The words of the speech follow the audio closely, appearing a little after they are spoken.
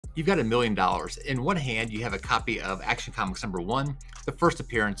You've got $1 million. In one hand, you have a copy of Action Comics #1, the first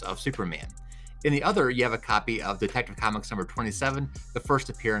appearance of Superman. In the other, you have a copy of Detective Comics #27, the first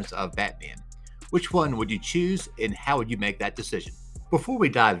appearance of Batman. Which one would you choose, and how would you make that decision? Before we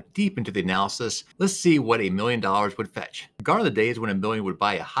dive deep into the analysis, let's see what $1 million would fetch. Gone are the days when a million would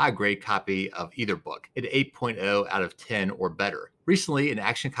buy a high-grade copy of either book, an 8.0 out of 10 or better. Recently, an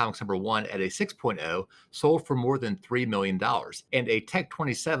Action Comics #1 at a 6.0 sold for more than $3 million, and a Tech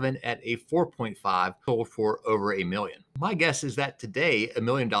 27 at a 4.5 sold for over $1 million. My guess is that today, $1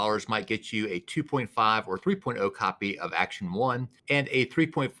 million might get you a 2.5 or 3.0 copy of Action 1 and a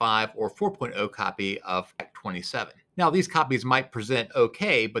 3.5 or 4.0 copy of Tech 27. Now, these copies might present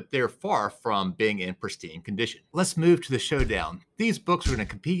okay, but they're far from being in pristine condition. Let's move to the Showdown. These books are going to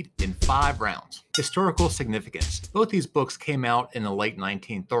compete in 5 rounds. Historical significance. Both these books came out in the late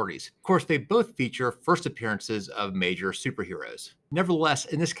 1930s. Of course, they both feature first appearances of major superheroes. Nevertheless,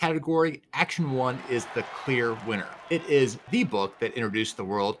 in this category, Action 1 is the clear winner. It is the book that introduced the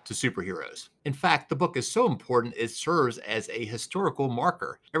world to superheroes. In fact, the book is so important it serves as a historical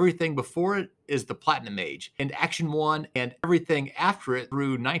marker. Everything before it is the Platinum Age, and Action 1 and everything after it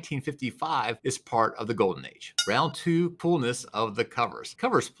through 1955 is part of the Golden Age. Round 2, coolness of the covers.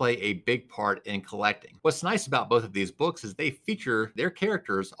 Covers play a big part in collecting. What's nice about both of these books is they feature their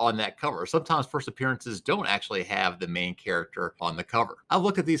characters on that cover. Sometimes first appearances don't actually have the main character on the cover. I've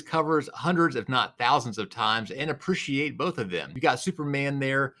looked at these covers hundreds, if not thousands of times and appreciate both of them. You got Superman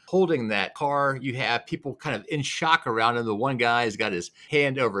there holding that car. You have people kind of in shock around him. The one guy has got his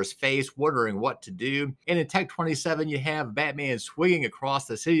hand over his face, wondering what to do. And in Tech 27, you have Batman swinging across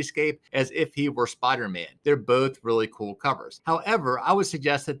the cityscape as if he were Spider-Man. They're both really cool covers. However, I would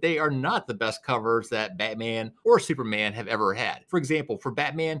suggest that they are not the best covers that Batman or Superman have ever had. For example, for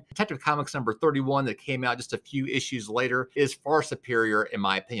Batman, Detective Comics #31 that came out just a few issues later is far superior in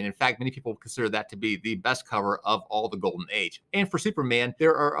my opinion. In fact, many people consider that to be the best cover of all the Golden Age. And for Superman,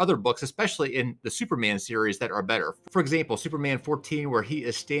 there are other books, especially in the Superman series, that are better. For example, Superman 14, where he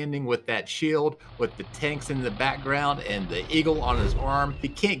is standing with that shield with the tanks in the background and the eagle on his arm. You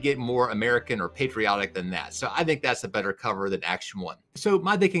can't get more American or patriotic than that. So I think that's a better cover than Action 1. So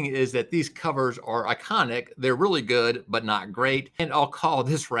my thinking is that these covers are iconic. They're really good, but not great. And I'll call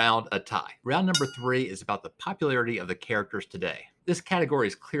this round a tie. Round number 3 is about the popularity of the characters today. This category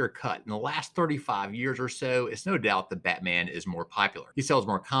is clear cut. In the last 35 years or so, it's no doubt that Batman is more popular. He sells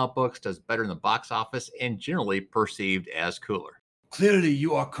more comic books, does better in the box office, and generally perceived as cooler. Clearly,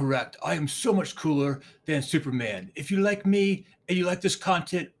 you are correct. I am so much cooler than Superman. If you like me and you like this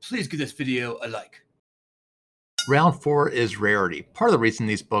content, please give this video a like. Round 4 is Rarity. Part of the reason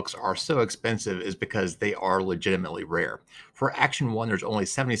these books are so expensive is because they are legitimately rare. For Action 1, there's only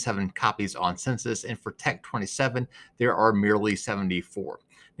 77 copies on census, and for Tech 27, there are merely 74.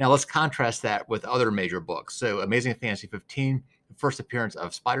 Now let's contrast that with other major books. So Amazing Fantasy 15, the first appearance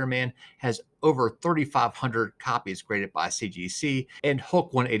of Spider-Man, has over 3,500 copies graded by CGC, and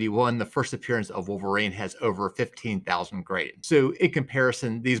Hulk 181, the first appearance of Wolverine, has over 15,000 graded. So in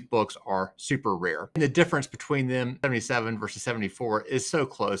comparison, these books are super rare. And the difference between them, 77 versus 74, is so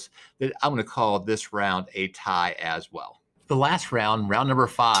close that I'm going to call this round a tie as well. The last round, round number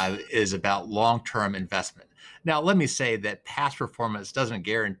 5, is about long-term investment. Now, let me say that past performance doesn't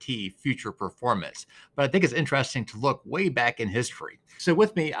guarantee future performance, but I think it's interesting to look way back in history. So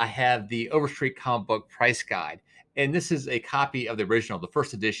with me, I have the Overstreet Comic Book Price Guide, and this is a copy of the original, the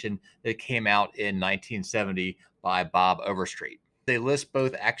first edition that came out in 1970 by Bob Overstreet. They list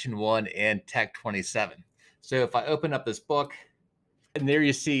both Action 1 and Tech 27. So if I open up this book, and there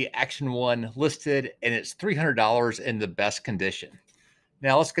you see Action 1 listed, and it's $300 in the best condition.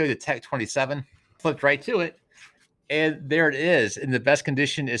 Now let's go to Tech 27, flipped right to it. And there it is. In the best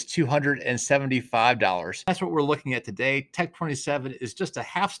condition is $275. That's what we're looking at today. Tech 27 is just a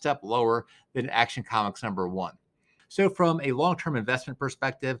half step lower than Action Comics #1. So from a long-term investment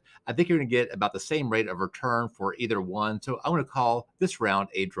perspective, I think you're going to get about the same rate of return for either one. So I'm going to call this round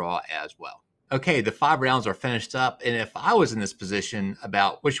a draw as well. Okay, the 5 rounds are finished up. And if I was in this position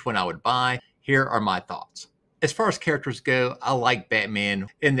about which one I would buy, here are my thoughts. As far as characters go, I like Batman.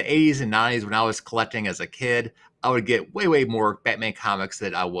 In the 80s and 90s, when I was collecting as a kid, I would get way more Batman comics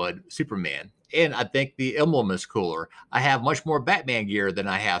than I would Superman. And I think the emblem is cooler. I have much more Batman gear than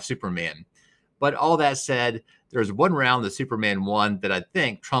I have Superman. But all that said, there's one round that Superman won that I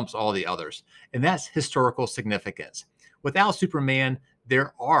think trumps all the others, and that's historical significance. Without Superman,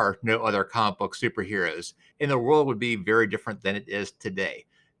 there are no other comic book superheroes, and the world would be very different than it is today.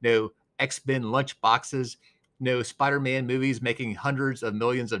 No X-Men lunch boxes, no Spider-Man movies making hundreds of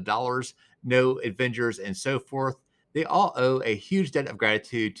millions of dollars, no Avengers, and so forth. They all owe a huge debt of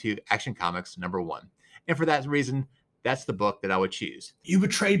gratitude to Action Comics #1. And for that reason, that's the book that I would choose. You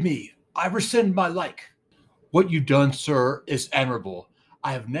betrayed me. I rescind my like. What you've done, sir, is admirable.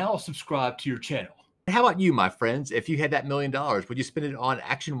 I have now subscribed to your channel. And how about you, my friends? If you had that $1 million, would you spend it on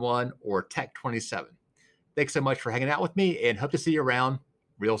Action 1 or Tech 27? Thanks so much for hanging out with me and hope to see you around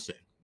real soon.